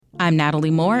I'm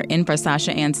Natalie Moore, in for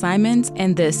Sasha Ann Simons,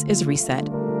 and this is Reset.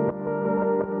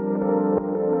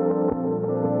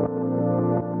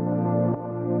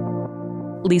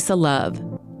 Lisa Love,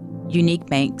 Unique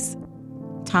Banks,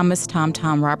 Thomas Tom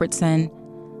Tom Robertson,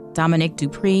 Dominic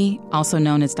Dupree, also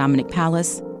known as Dominic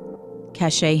Palace,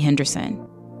 Cachet Henderson.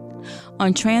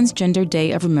 On Transgender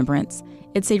Day of Remembrance,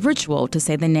 it's a ritual to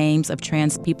say the names of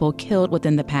trans people killed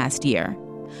within the past year.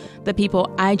 The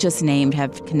people I just named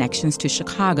have connections to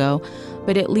Chicago,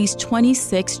 but at least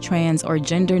 26 trans or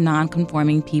gender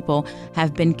nonconforming people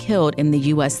have been killed in the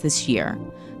U.S. this year,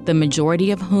 the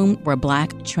majority of whom were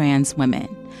Black trans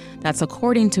women. That's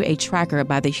according to a tracker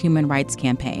by the Human Rights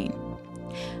Campaign.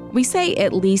 We say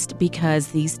at least because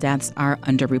these deaths are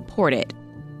underreported.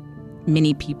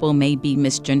 Many people may be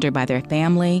misgendered by their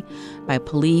family, by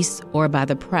police, or by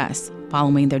the press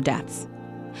following their deaths.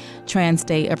 Trans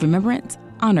Day of Remembrance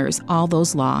honors all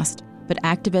those lost, but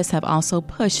activists have also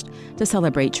pushed to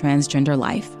celebrate transgender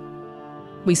life.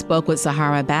 We spoke with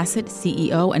Sahara Bassett,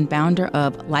 CEO and founder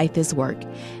of Life is Work,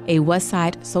 a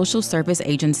Westside social service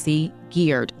agency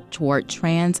geared toward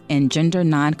trans and gender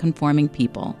nonconforming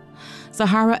people.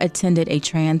 Sahara attended a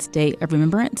Trans Day of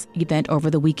Remembrance event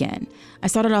over the weekend. I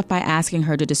started off by asking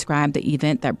her to describe the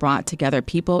event that brought together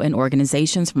people and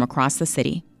organizations from across the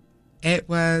city. It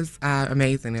was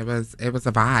amazing. It was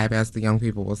a vibe, as the young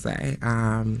people will say.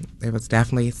 It was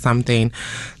definitely something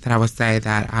that I would say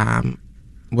that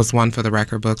was one for the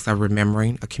record books of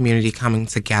remembering, a community coming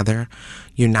together,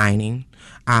 uniting,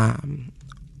 on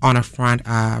a front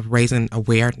of raising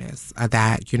awareness of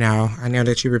that, I know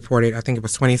that you reported, I think it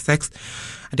was 26.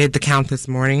 I did the count this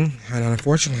morning, and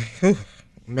unfortunately, it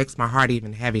makes my heart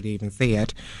even heavy to even see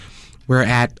it. We're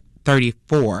at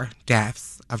 34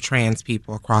 deaths of trans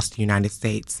people across the United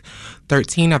States.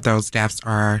 13 of those deaths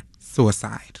are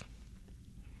suicide.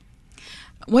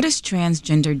 What does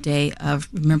Transgender Day of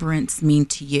Remembrance mean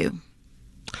to you?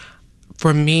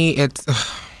 For me,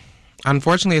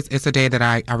 unfortunately, it's a day that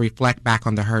I reflect back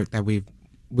on the hurt that we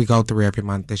go through every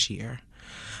month this year.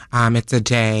 It's a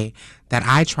day that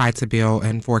I try to build,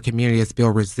 and for communities,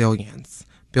 build resilience,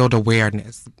 build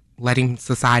awareness, letting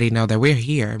society know that we're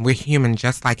here and we're human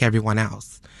just like everyone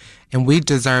else. And we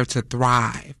deserve to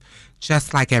thrive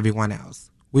just like everyone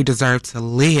else. We deserve to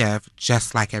live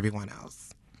just like everyone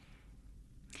else.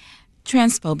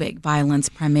 Transphobic violence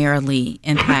primarily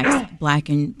impacts Black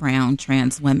and brown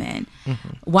trans women. Mm-hmm.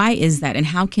 Why is that, and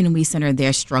how can we center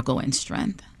their struggle and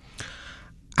strength?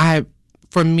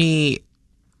 For me,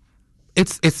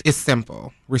 it's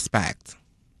simple. Respect.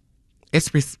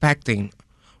 It's respecting,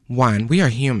 one, we are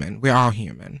human. We're all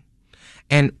human.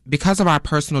 And because of our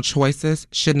personal choices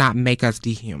should not make us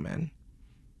dehuman.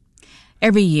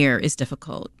 Every year is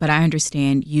difficult, but I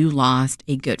understand you lost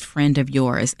a good friend of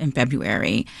yours in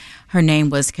February. Her name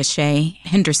was Cachet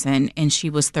Henderson, and she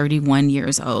was 31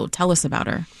 years old. Tell us about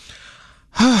her.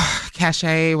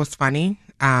 Cachet was funny.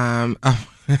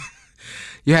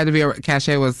 You had to be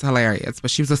Cachet was hilarious,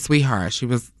 but she was a sweetheart. She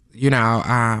was,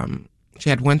 she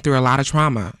had went through a lot of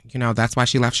trauma. That's why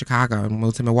she left Chicago and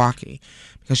moved to Milwaukee,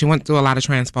 because she went through a lot of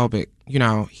transphobic,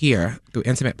 here through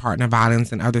intimate partner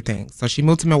violence and other things. So she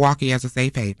moved to Milwaukee as a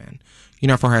safe haven,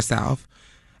 for herself.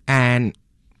 And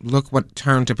look what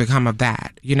turned to become of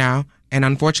that, And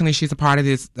unfortunately, she's a part of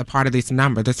this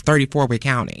number. There's 34 we're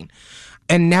counting.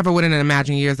 And never would in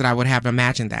imagined years that I would have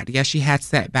imagined that. Yes, she had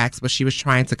setbacks, but she was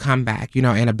trying to come back, in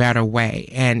a better way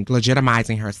and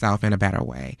legitimizing herself in a better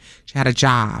way. She had a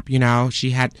job,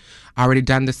 she had already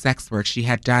done the sex work. She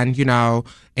had done,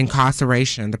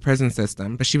 incarceration, the prison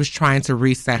system, but she was trying to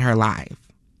reset her life.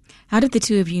 How did the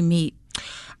two of you meet?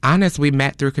 We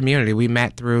met through community. We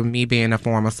met through me being a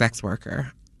former sex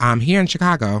worker here in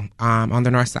Chicago on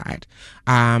the north side.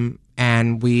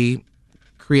 And we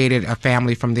created a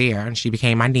family from there, and she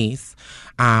became my niece.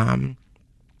 I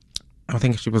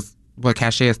think she was,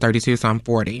 Cachet is 32, so I'm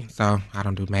 40, so I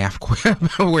don't do math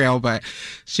well, but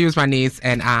she was my niece,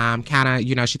 and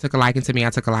she took a liking to me, I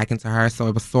took a liking to her, so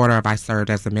it was sort of, I served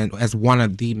as one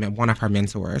of her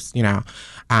mentors,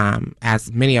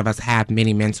 as many of us have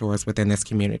many mentors within this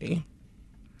community.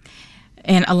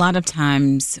 And a lot of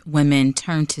times women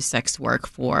turn to sex work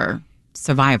for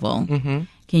survival. Mm-hmm.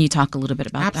 Can you talk a little bit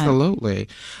about Absolutely.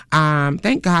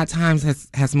 Thank God times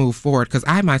has moved forward, because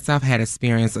I myself had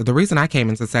experience. The reason I came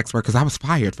into sex work, because I was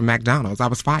fired from McDonald's. I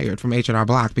was fired from H&R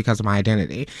Block because of my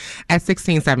identity at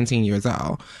 16, 17 years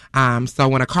old. So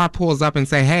when a car pulls up and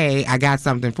say, hey, I got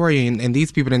something for you, and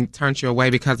these people didn't turn you away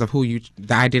because of the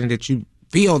identity that you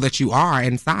feel that you are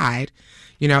inside,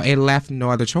 it left no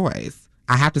other choice.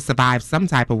 I have to survive some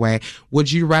type of way.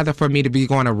 Would you rather for me to be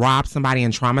going to rob somebody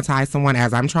and traumatize someone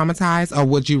as I'm traumatized? Or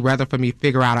would you rather for me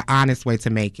figure out an honest way to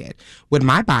make it with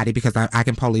my body, because I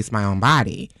can police my own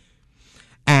body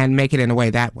and make it in a way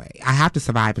that way? I have to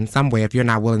survive in some way if you're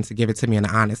not willing to give it to me in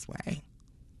an honest way.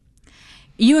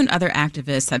 You and other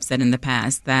activists have said in the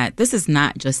past that this is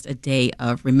not just a day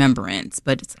of remembrance,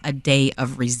 but it's a day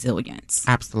of resilience.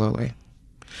 Absolutely.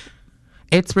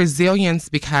 It's resilience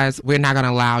because we're not going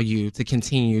to allow you to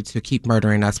continue to keep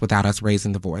murdering us without us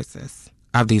raising the voices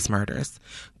of these murders.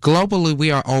 Globally, we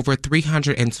are over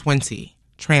 320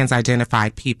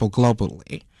 trans-identified people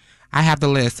globally. I have the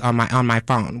list on my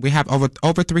phone. We have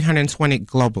over 320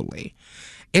 globally.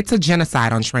 It's a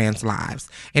genocide on trans lives.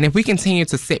 And if we continue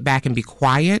to sit back and be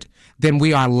quiet, then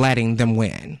we are letting them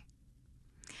win.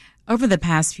 Over the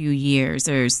past few years,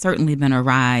 there's certainly been a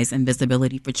rise in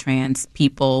visibility for trans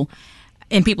people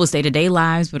in people's day-to-day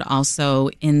lives, but also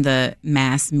in the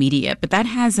mass media. But that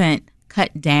hasn't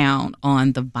cut down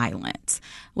on the violence.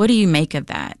 What do you make of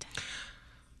that?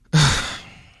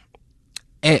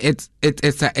 The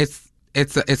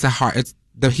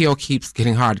hill keeps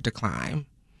getting harder to climb.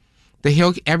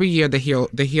 Every year the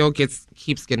hill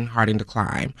keeps getting harder to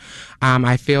climb.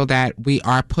 I feel that we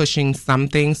are pushing some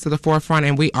things to the forefront,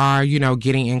 and we are,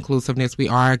 getting inclusiveness. We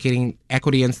are getting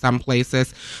equity in some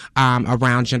places,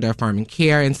 around gender affirming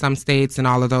care in some states and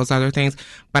all of those other things.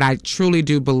 But I truly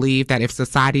do believe that if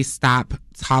society stop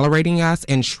tolerating us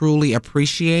and truly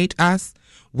appreciate us,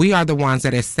 we are the ones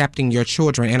that are accepting your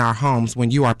children in our homes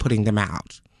when you are putting them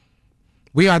out.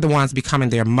 We are the ones becoming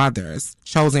their mothers,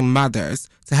 chosen mothers,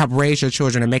 to help raise your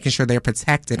children and making sure they're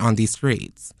protected on these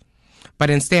streets. But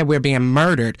instead, we're being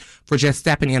murdered for just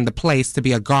stepping in the place to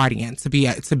be a guardian, to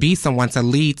be someone, to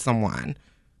lead someone.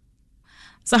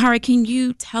 Sahara, can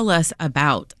you tell us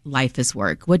about Life is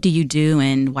Work? What do you do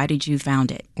and why did you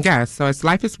found it? Yeah, so it's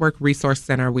Life is Work Resource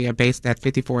Center. We are based at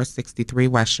 5463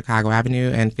 West Chicago Avenue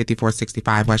and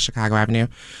 5465 West Chicago Avenue.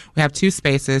 We have 2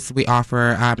 spaces. We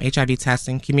offer HIV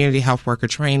testing, community health worker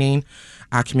training,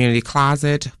 community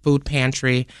closet, food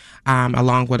pantry,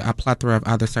 along with a plethora of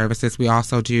other services. We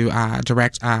also do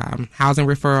direct housing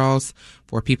referrals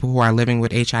for people who are living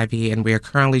with HIV, and we are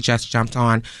currently just jumped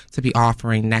on to be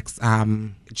offering next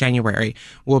January.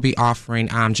 We'll be offering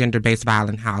gender-based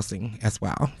violent housing as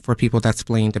well for people that's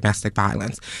fleeing domestic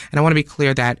violence. And I want to be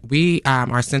clear that we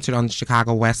are centered on the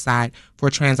Chicago West Side for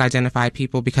trans-identified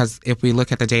people, because if we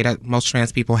look at the data, most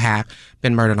trans people have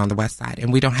been murdered on the West Side,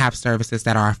 and we don't have services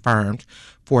that are affirmed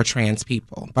for trans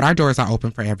people. But our doors are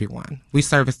open for everyone. We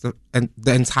service the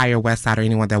entire West Side, or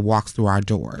anyone that walks through our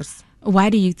doors.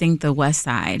 Why do you think the West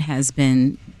Side has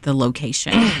been the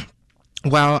location?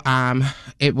 Well,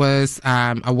 it was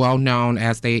a well-known,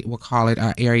 as they will call it,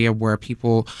 area where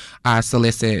people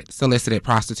solicited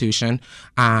prostitution.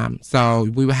 So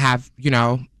we would have,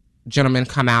 gentlemen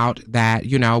come out that,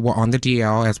 were on the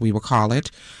DL, as we would call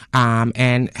it,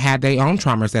 and had their own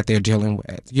traumas that they're dealing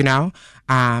with,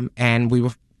 and we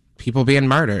were people being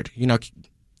murdered,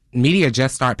 Media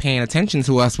just start paying attention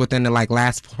to us within the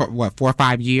last 4 or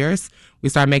 5 years. We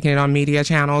start making it on media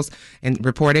channels and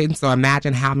reporting. So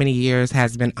imagine how many years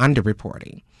has been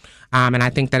underreporting. And I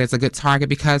think that it's a good target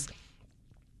because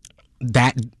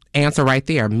that answer right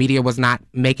there, media was not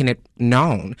making it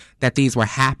known that these were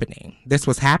happening. This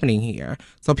was happening here.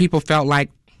 So people felt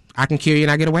like, I can kill you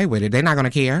and I get away with it. They're not going to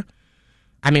care.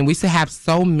 I mean, we still have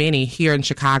so many here in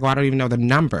Chicago. I don't even know the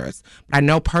numbers. But I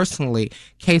know personally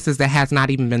cases that has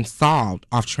not even been solved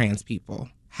of trans people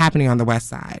happening on the West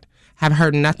Side. Have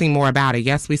heard nothing more about it.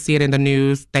 Yes, we see it in the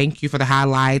news. Thank you for the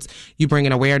highlights. You bring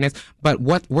in awareness. But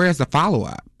where's the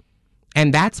follow-up?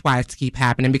 And that's why it's keep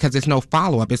happening, because there's no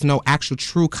follow-up. There's no actual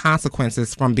true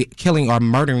consequences from killing or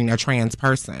murdering a trans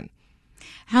person.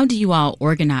 How do you all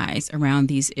organize around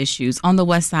these issues on the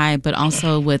West Side, but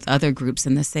also with other groups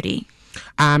in the city?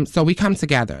 So we come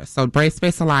together. So Brave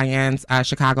Space Alliance,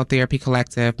 Chicago Therapy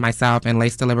Collective, myself, and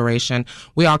Lace Deliberation,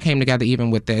 we all came together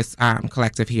even with this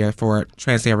collective here for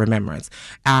Transgender Remembrance.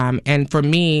 And for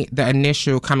me, the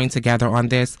initial coming together on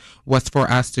this was for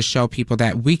us to show people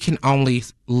that we can only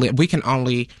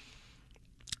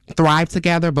thrive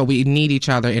together, but we need each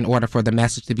other in order for the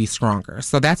message to be stronger.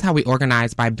 So that's how we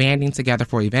organize, by banding together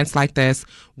for events like this.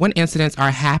 When incidents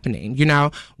are happening,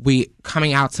 we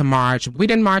coming out to march. We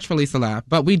didn't march for Lisa Love,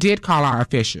 but we did call our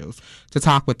officials to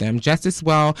talk with them, just as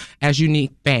well as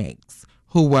Unique Banks,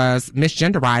 who was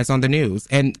misgenderized on the news.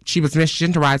 And she was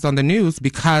misgenderized on the news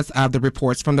because of the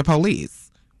reports from the police.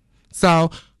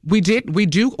 So We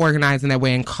do organize in that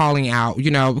way and calling out,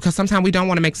 because sometimes we don't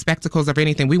want to make spectacles of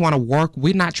anything. We want to work.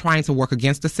 We're not trying to work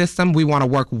against the system. We want to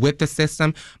work with the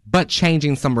system, but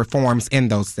changing some reforms in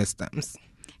those systems.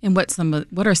 And what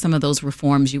are some of those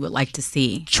reforms you would like to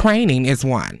see? Training is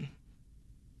one.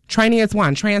 Trans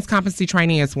competency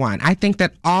training is one. I think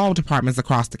that all departments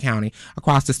across the county,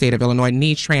 across the state of Illinois,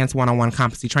 need trans one-on-one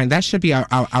competency training. That should be a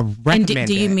recommended. And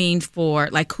do you mean for,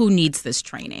 who needs this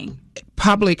training?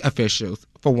 Public officials,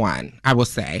 for one, I will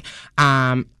say.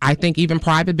 I think even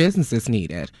private businesses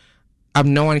need it, of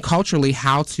knowing culturally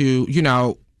how to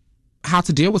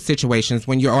deal with situations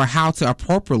or how to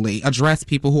appropriately address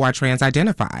people who are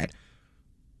trans-identified.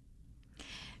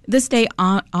 This day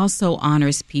also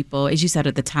honors people, as you said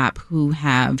at the top, who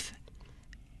have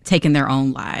taken their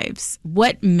own lives.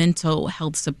 What mental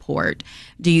health support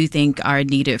do you think are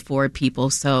needed for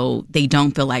people so they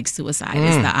don't feel like suicide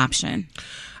is the option?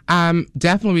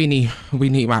 Definitely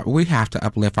we have to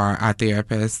uplift our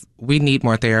therapists. We need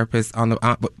more therapists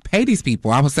pay these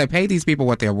people. I would say pay these people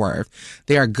what they're worth.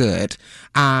 They are good.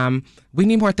 We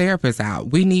need more therapists out.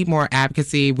 We need more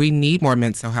advocacy. We need more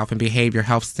mental health and behavioral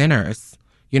health centers.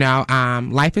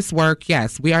 Life is work.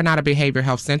 Yes, we are not a behavioral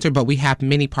health center, but we have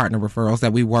many partner referrals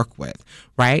that we work with,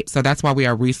 right? So that's why we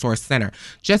are a resource center.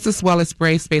 Just as well as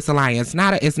Brave Space Alliance,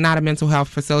 it's not a mental health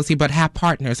facility, but have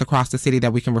partners across the city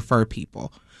that we can refer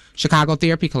people. Chicago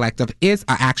Therapy Collective is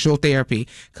an actual therapy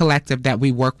collective that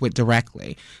we work with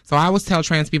directly. So I always tell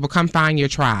trans people, come find your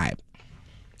tribe.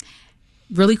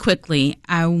 Really quickly,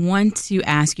 I want to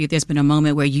ask you if there's been a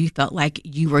moment where you felt like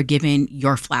you were given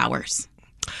your flowers.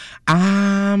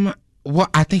 Well,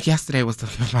 I think yesterday was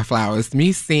my flowers.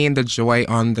 Me seeing the joy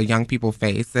on the young people's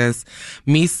faces,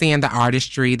 me seeing the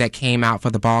artistry that came out for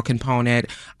the ball component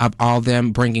of all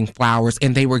them bringing flowers,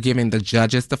 and they were giving the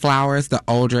judges the flowers, the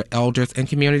older elders in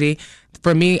community.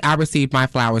 For me, I received my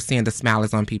flowers seeing the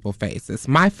smiles on people's faces.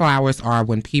 My flowers are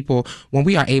when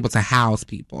we are able to house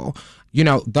people.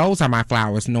 Those are my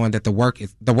flowers, knowing that the work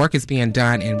is being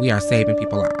done and we are saving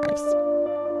people's lives.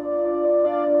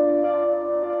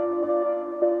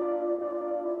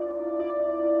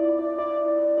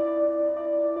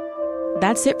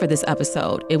 That's it for this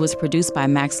episode. It was produced by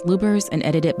Max Lubers and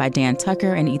edited by Dan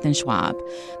Tucker and Ethan Schwab.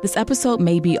 This episode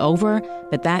may be over,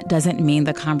 but that doesn't mean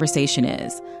the conversation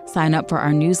is. Sign up for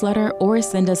our newsletter or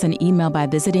send us an email by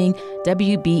visiting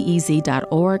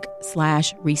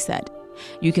wbez.org/reset.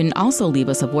 You can also leave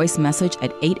us a voice message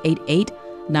at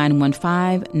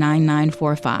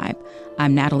 888-915-9945.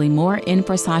 I'm Natalie Moore, in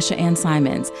for Sasha Ann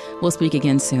Simons. We'll speak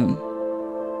again soon.